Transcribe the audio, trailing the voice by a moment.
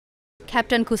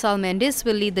captain Kusal Mendis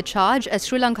will lead the charge as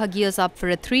Sri Lanka gears up for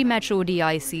a 3-match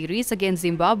ODI series against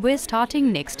Zimbabwe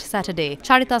starting next Saturday.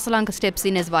 Charitha Asalanka steps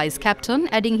in as vice-captain,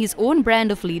 adding his own brand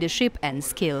of leadership and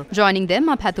skill. Joining them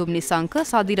are Pathum Nisanka,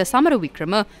 Sadira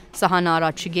Samarawikrama, Sahana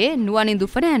Rachige, Nuwanindu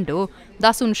Fernando,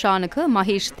 Dasun Shanaka,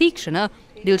 Mahesh Theekshana,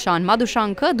 Dilshan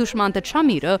Madhushanka, Dushmanta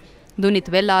Chamira, Dunit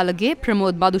Vellalage,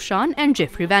 Pramod Madhushan and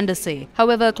Jeffrey Vandersay.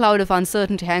 However, a cloud of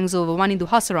uncertainty hangs over Wanindu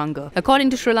Hasaranga. According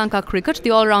to Sri Lanka Cricket,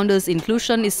 the all-rounder's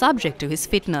inclusion is subject to his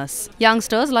fitness.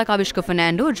 Youngsters like Avishka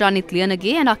Fernando, Janit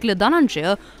Lianage and Akila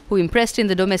Dhananjaya, who impressed in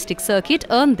the domestic circuit,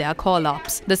 earned their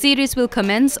call-ups. The series will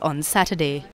commence on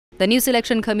Saturday. The new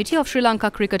selection committee of Sri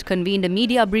Lanka Cricket convened a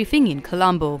media briefing in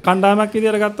Colombo. As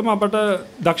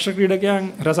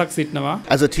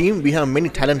a team, we have many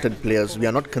talented players. We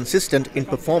are not consistent in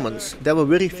performance. There were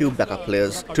very few backup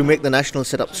players. To make the national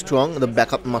setup strong, the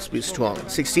backup must be strong.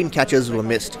 16 catches were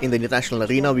missed. In the international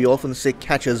arena, we often say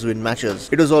catches win matches.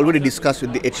 It was already discussed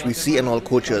with the HBC and all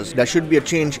coaches. There should be a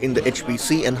change in the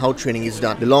HBC and how training is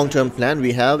done. The long-term plan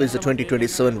we have is the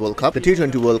 2027 World Cup. The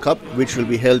T20 World Cup, which will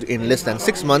be held in less than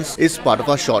 6 months, is part of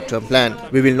our short-term plan.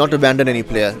 We will not abandon any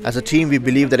player. As a team, we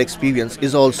believe that experience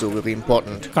is also very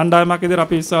important. කණ්ඩායමක් විදිහට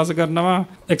අපි විශ්වාස කරනවා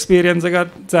experience එක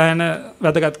සෑහෙන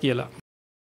වැදගත් කියලා.